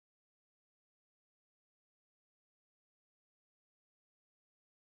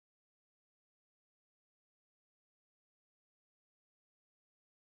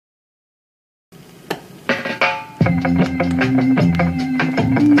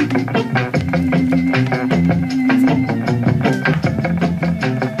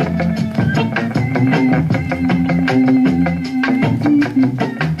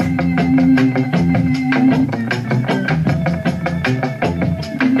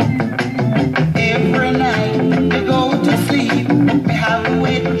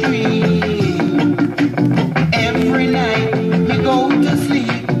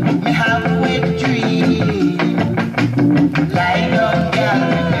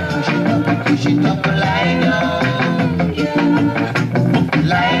push it up, lie down.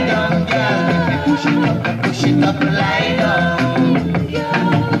 Lie down, girl, make me push it up, lie down.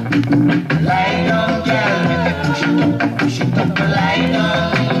 Lie down, girl, make me push it up, lie down.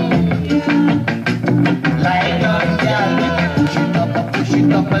 Lie down, girl, make me push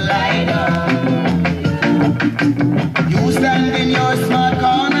it up, lie down. You stand in your small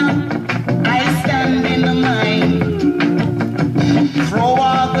corner, I stand in the mine. Throw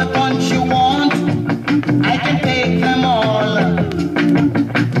all the punch you want, I can take them all.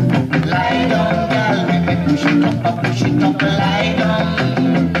 Lie down, girl, make me push it up, lie down.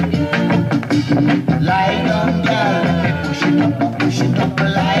 Lie down, girl, make me push it up,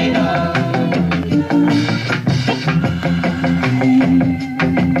 lie down.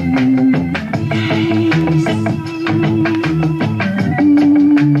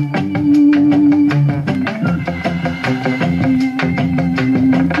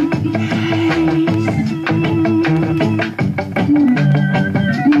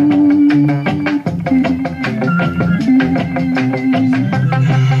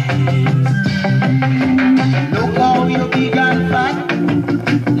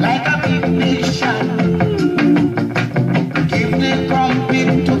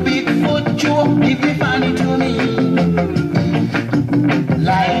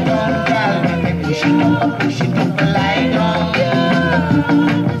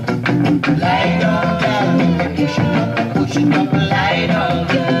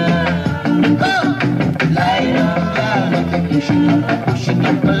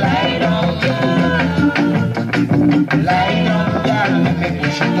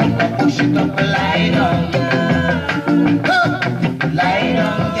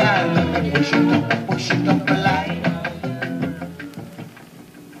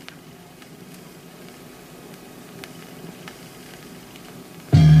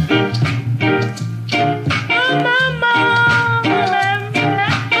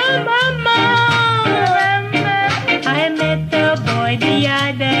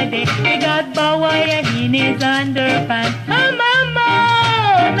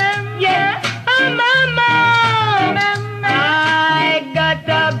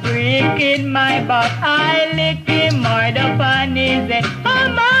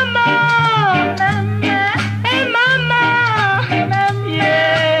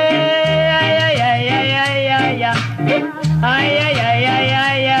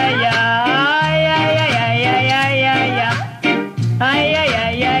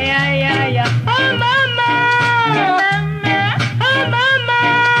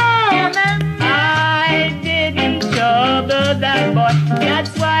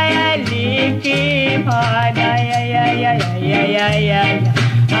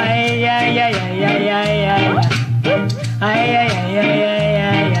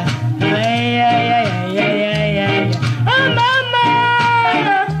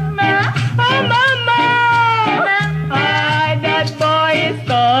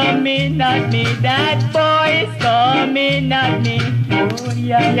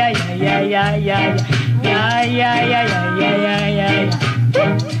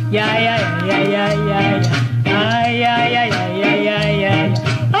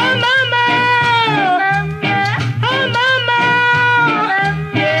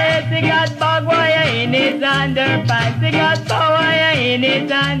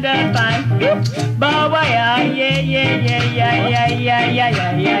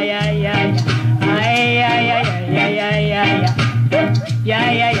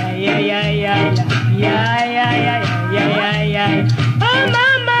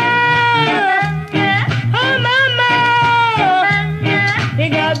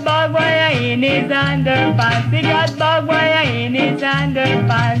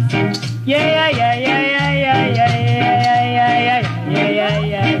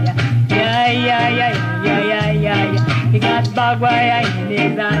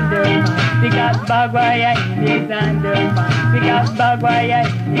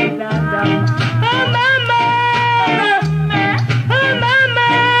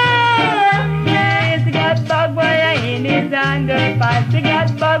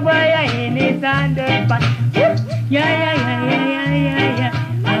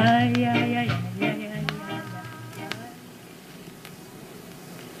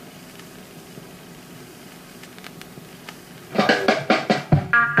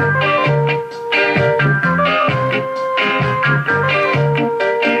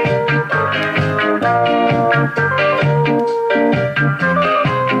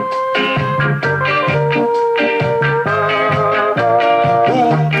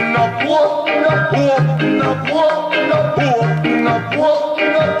 Open up,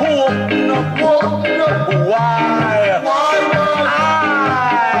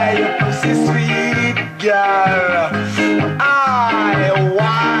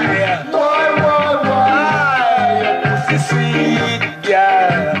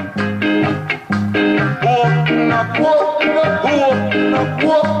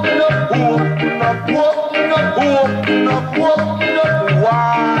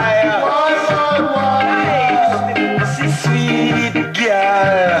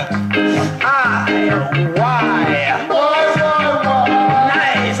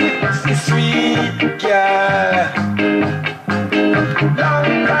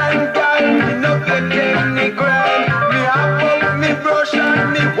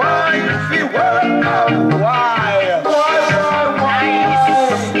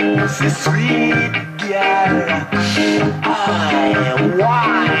 Sweet girl,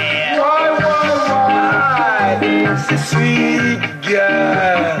 why? She's a sweet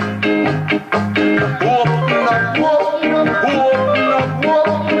girl. Open up, open up, open up,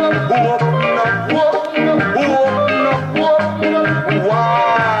 open up, open up, open up, open up, open up. Why?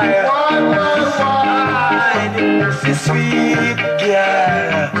 She's a sweet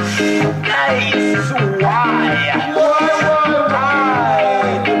girl. Nice, why?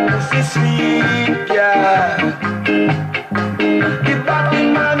 Sweet girl. The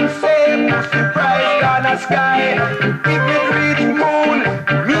Batman say pussy bright on the sky. If it reading moon,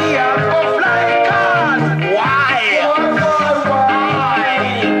 me have to fly. Cause why?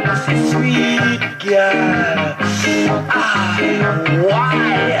 Pussy sweet girl. Why?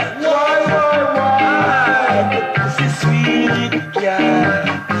 Pussy sweet girl.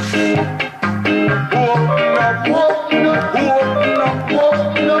 Open up, open up, open up,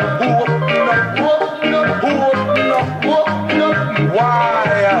 open up, open up, open up, open up. Why?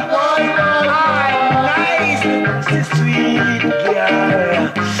 Nice, she's sweet girl.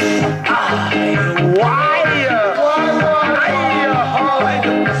 Why?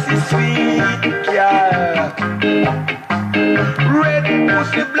 She's sweet girl. Red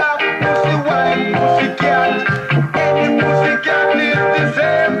pussy, black pussy, white pussy cat. Any pussy cat is the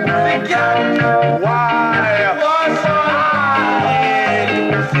same pussy cat. Why?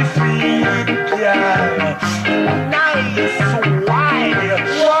 Pussy sweet girl. Nice. Why?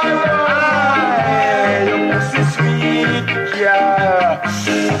 Pussy sweet girl.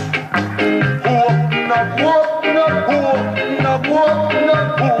 Open up, open up, open up, open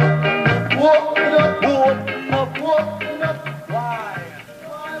up, open up, open up, open up. Why?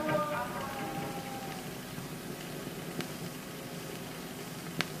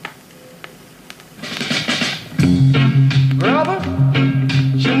 Brother,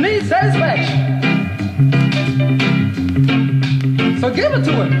 she needs satisfaction. So give it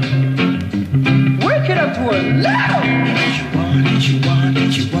to her. Work it up to her. Loud! You want it, you want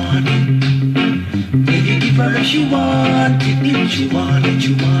it, you want it. Baby, give her as you want it. You want it,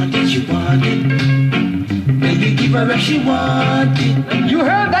 you want it, you want it. Baby, give her as you want it. You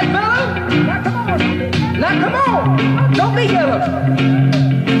heard that, fella? Now come on. Don't be yellow.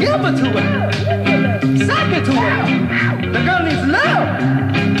 Give it to her. Sock it to her. The girl needs love.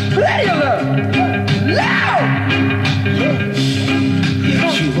 Plenty of love. Loud!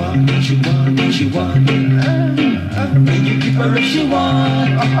 Yes, you want it, you want it, you want it. When you give her as you want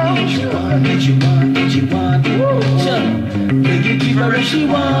it. You want it, you want it, you want it. When you give her as you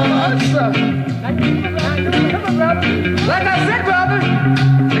want it. Like I said, brother,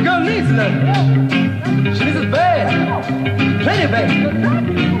 the girl needs love. She needs it bad. Plenty bad.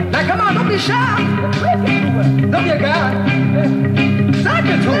 Now come on, don't be shy. Don't be a guy. Sock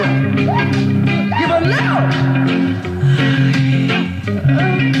it to her. Give her love.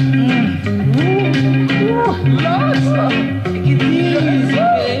 Lord, take it easy,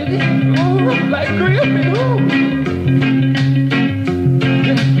 baby. Like creepy.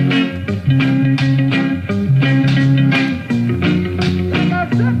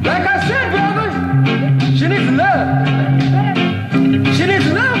 Like I said, brother, she needs love. She needs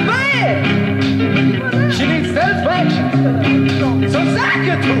love bad. She needs satisfaction. So sock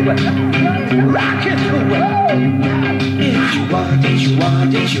it to her. Rock it to her. If you want it, you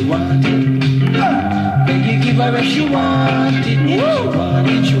want it, you want it. Then you give her as you want it. If you want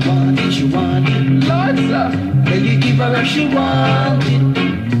it, you want it, you want it. Lord, sir. Then you give her as you want it.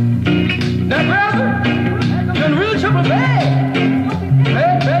 Now, brother, you're in real trouble bad.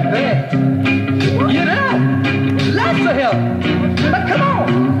 Bad, bad, bad. You know, lots of help. But come on,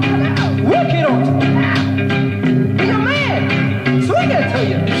 work it on. Be a man. Swing it to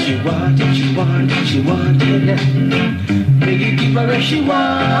you. If you want it, you want it, you want it. Then you give her as you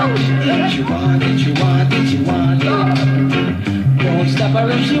want it. If you want it, you want it, you want it. Don't stop her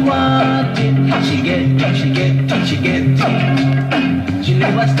if she want it. She get, she get, she get. She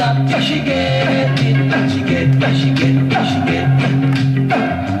never stop till she get it. She get, she get, she get.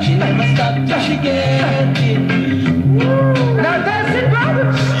 She never stop till she get it. Now that's it, brother.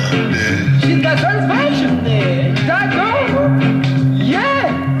 She's got satisfaction there.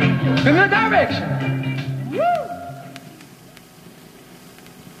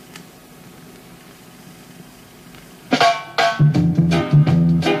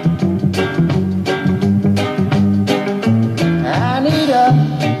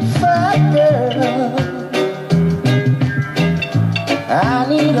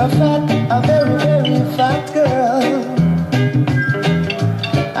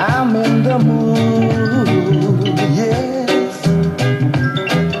 a mood, yes.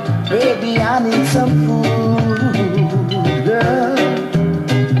 Baby, I need some food, girl.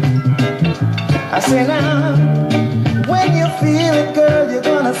 I say now, when you feel it, girl, you're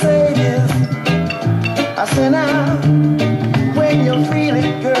gonna say this. I say now, when you feel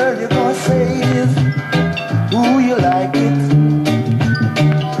it, girl, you're gonna say this. Ooh, you like it?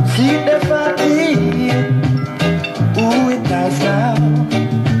 See the fatigue. Ooh, it's nice now.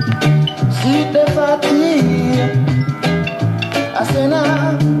 See the fatigue. I say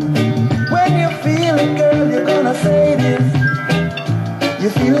now, when you feel it, girl, you're gonna say this. You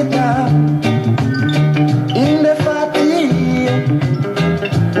feel it now. In the fatigue.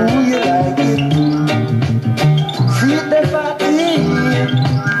 Ooh, you like it? See the fatigue.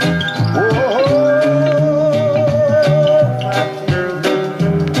 Oh.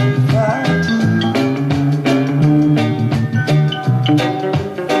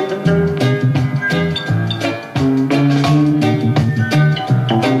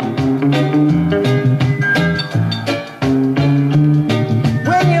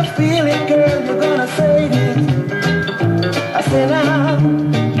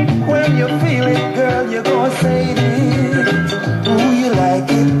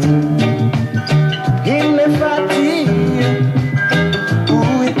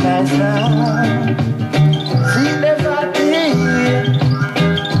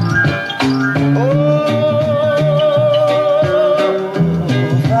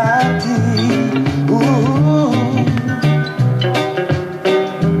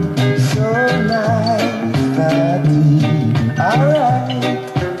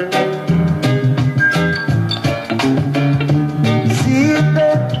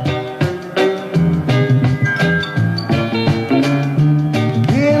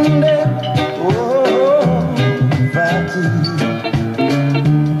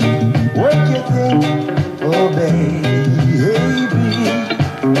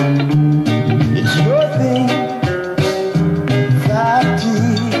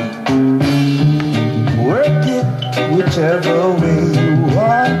 Whichever way you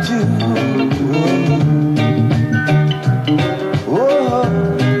want to. Oh,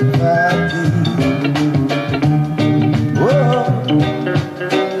 papi. Oh.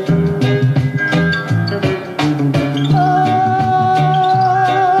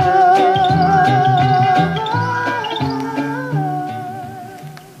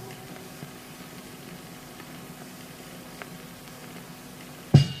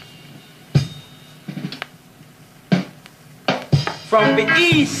 From the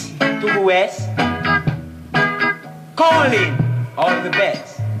east to the west, calling all the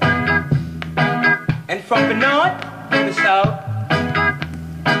best. And from the north to the south,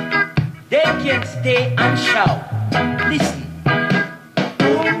 they can stay and shout. Listen.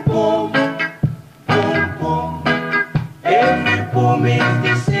 Boom, boom, boom, boom. Every boom is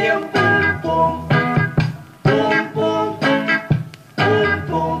the same. Boom, boom. Boom, boom, boom,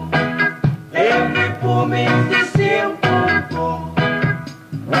 boom. Every boom is the same. Boom, boom.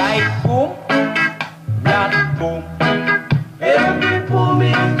 Right boom, left boom. Every boom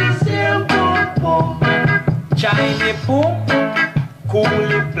is the same. Boom, boom. Chinese boom,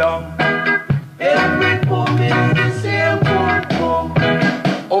 coolie plum. Every boom is the same. Boom, boom.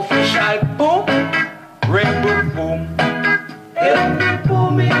 Official boom, rainbow boom. Every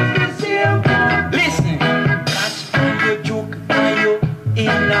boom is the same. Boom. Listen, catch your juke and you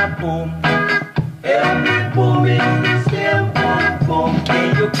in a boom. Every boom is the same. Boom, boom.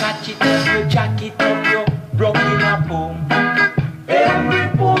 When you catch it up, you jack it up, you broke in a boom. Every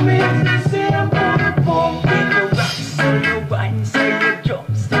boom is the same. Boom, boom. When you rock, so you whine, so you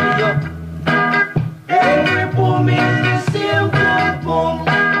jump, so you. Every boom is the same. Boom, boom.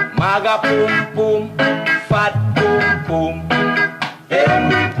 Maga boom, boom. Fat boom, boom.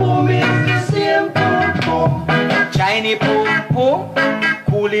 Every boom is the same. Boom, boom. Chinese boom, boom.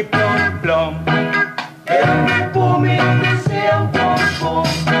 Coolie plum, plum. Every boom is the same. Boom, boom.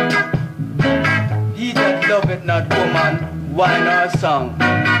 He that loveth not woman, wine or song,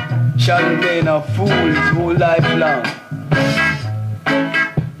 shall remain a fool his whole life long.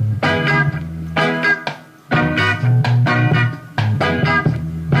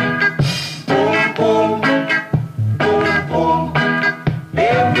 Boom, boom, boom, boom.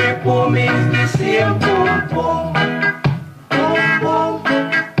 Every boom is the same. Boom, boom. Boom, boom,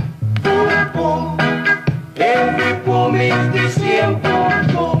 boom, boom. Every boom is the same. Boom,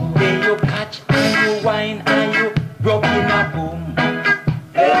 boom. When you catch and you whine and you broke in a boom.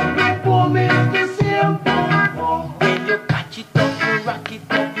 Every boom is the same. Boom, boom. When you catch it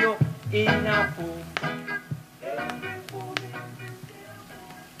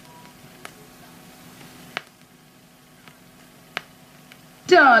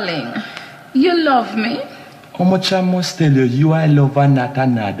Darling, you love me? How much I must tell you, you I love and not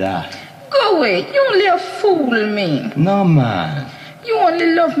another. Go away, you only a fool me. No, man. You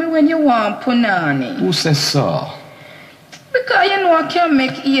only love me when you want punani. Who says so? Because you know I can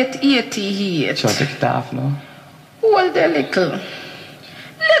make 888. Shall I take it off now? Hold the little.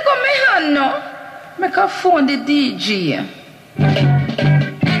 Let go my hand now. Make a phone the DJ.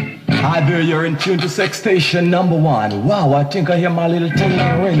 Hi there, you're in tune to Sex Station number 1. Wow, I think I hear my little thing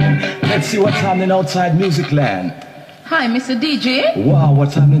ringing. Let's see what's happening outside Music Land. Hi, Mr. DJ. Wow,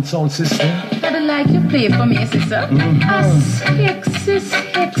 what's happening, soul sister? I'd like you play for me, sister. A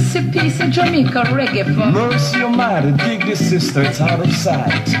sexy piece of Jamaica reggae for me. Mercy, your mother, dig this sister, it's out of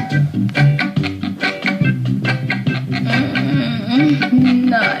sight.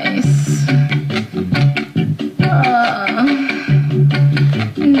 Nice.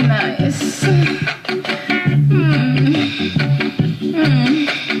 Nice.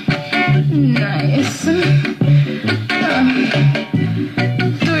 Nice.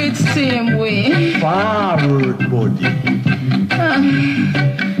 Do it same way. Forward, body.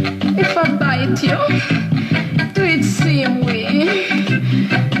 If I bite you, do it same way.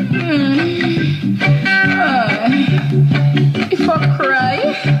 If I cry,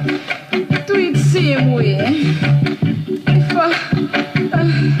 do it same way. If I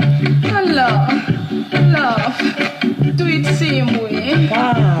laugh, do it same way.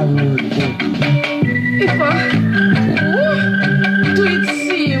 Forward, body. If I do it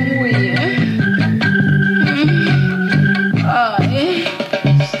same way.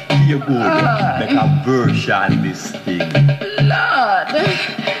 You go, make a version this thing. Lord,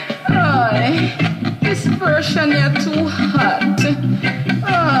 this version you're too hot.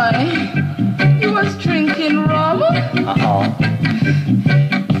 You was drinking rum?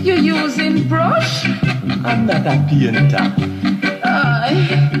 You using brush? I'm not a painter.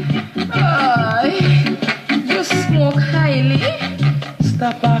 You smoke highly?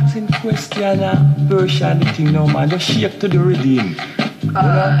 Stop asking questions, version the thing now, man. Just shake to the rhythm.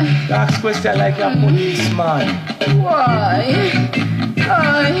 Ask question like a policeman. Why?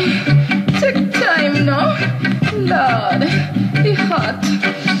 Take time now. Lord, the hot.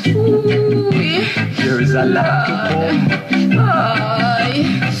 Ooh, there is a lot to come.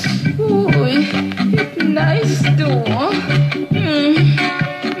 Ooh, it's nice too.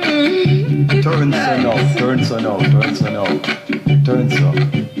 Turn so now, turn so now, turn so now. Turn so.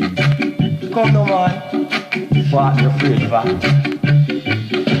 Come now, man. What you're afraid for?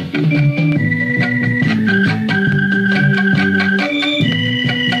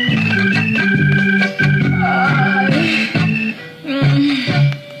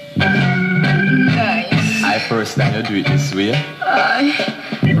 First time you do it this way?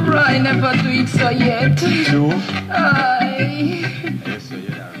 I never do it so yet. True? Yes, so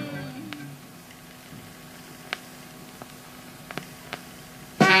you're not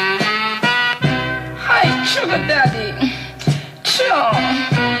Hi, sugar daddy. Sure.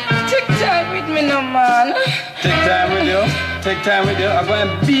 Take time with me no man. Take time with you? Take time with you? I'm going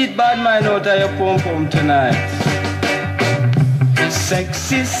to beat bad man out of your pom-pom tonight.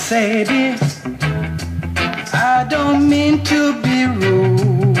 Sexy Sadie, I don't mean to be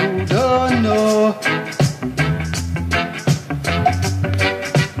rude, oh no.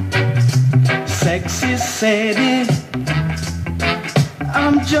 Sexy Sadie,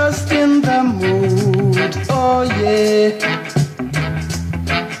 I'm just in the mood, oh yeah.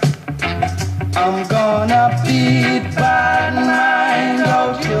 I'm gonna beat bad mind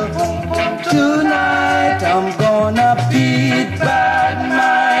out you tonight. I'm gonna beat bad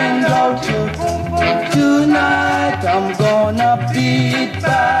mind out you tonight. I'm gonna beat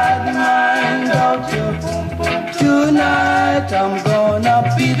bad mind out you tonight. I'm gonna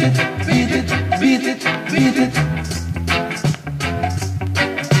beat it, beat it, beat it, beat it.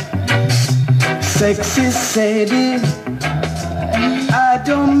 Sexy Sadie, I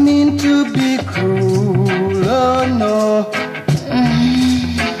don't mean to be cruel, oh no.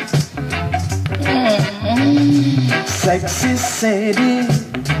 Sexy Sadie,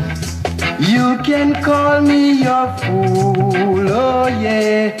 you can call me your fool, oh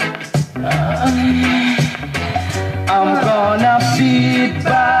yeah. I'm gonna beat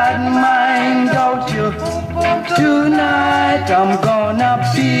bad mind out you tonight. I'm gonna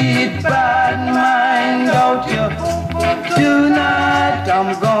beat bad mind out you tonight.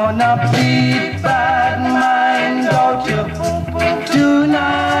 I'm gonna beat bad mind out you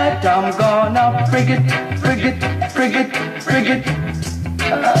tonight. I'm gonna frig it, frig it, frig it, frig it.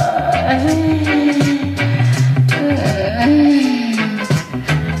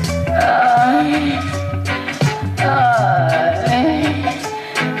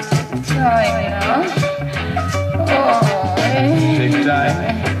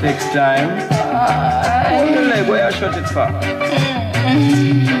 time. Hold the leg, where I shut it for?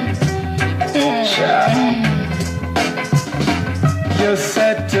 You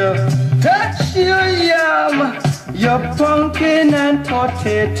said to touch your yam, your pumpkin and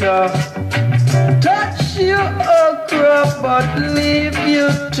potato. Touch your okra, but leave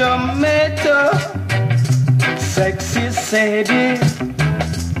your tomato. Sexy Sadie,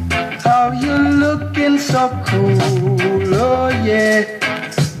 how you looking so cool, oh yeah.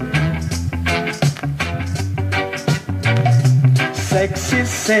 Sexy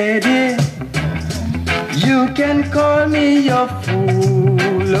Sadie, you can call me your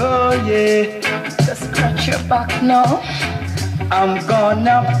fool, oh yeah. Just scratch your back now. I'm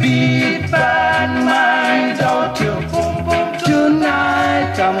gonna beat bad mind out you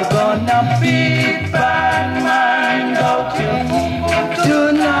tonight. I'm gonna beat bad mind out you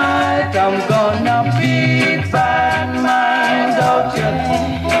tonight. I'm gonna beat bad mind out you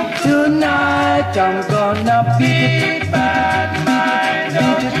tonight. I'm gonna beat bad mind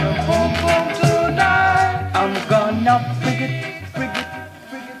out you tonight. I'm gonna bring it, bring it.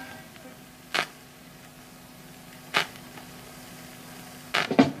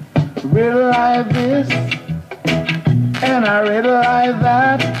 Riddle like this, and I riddle like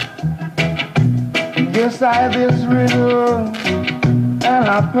that. Guess I this riddle, and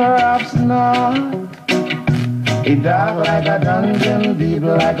I perhaps not. It dark like a dungeon, deep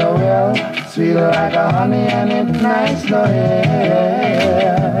like a well, sweet like a honey, and it nice no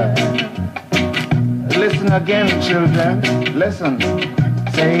air. Listen again, children, listen.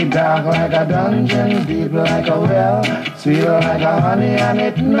 Say dark like a dungeon, deep like a well, sweet like a honey, and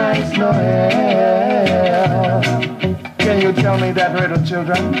it nice no air. Can you tell me that riddle,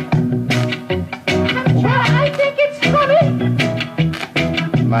 children? I think it's funny.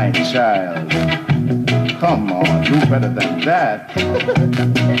 My child, come on, do better than that.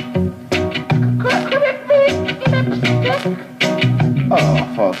 Could it be? Oh,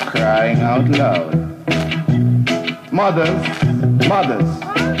 for crying out loud. Mothers,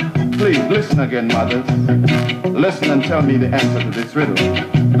 please listen again, mothers. Listen and tell me the answer to this riddle.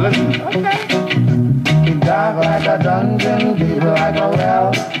 Listen. Okay. It dark like a dungeon, deep like a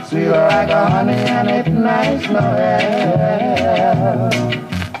well, sweet like a honey, and it nice no air.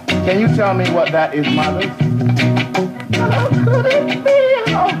 Can you tell me what that is, mothers? How could it be?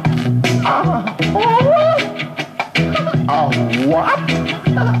 What?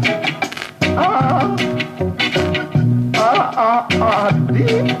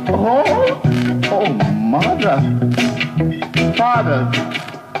 Deep hole? Oh, mother.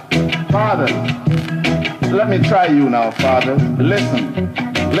 Fathers, let me try you now, fathers.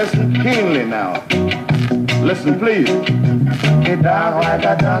 Listen keenly now. Listen, please. It dark like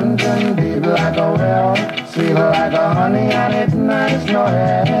a dungeon, deep like a well, sweet like a honey, and it's nice no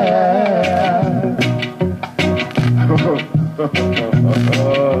air.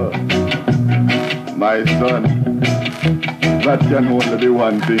 My son, that can only be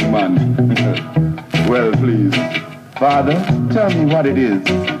one thing, man. Well, please, father, tell me what it is.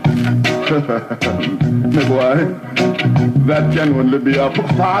 My boy, that can only be a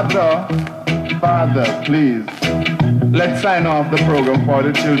father, please. Let's sign off the program for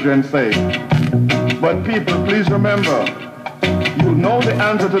the children's sake. But people, please remember, you know the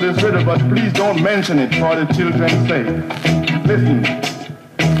answer to this riddle, but please don't mention it for the children's sake. Listen,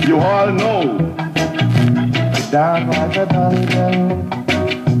 you all know. Dark like a dungeon,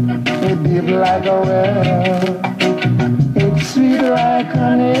 it's deep like a well, it's sweet like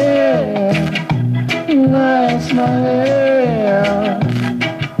honey, nice my hair.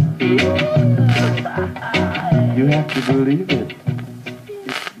 You have to believe it.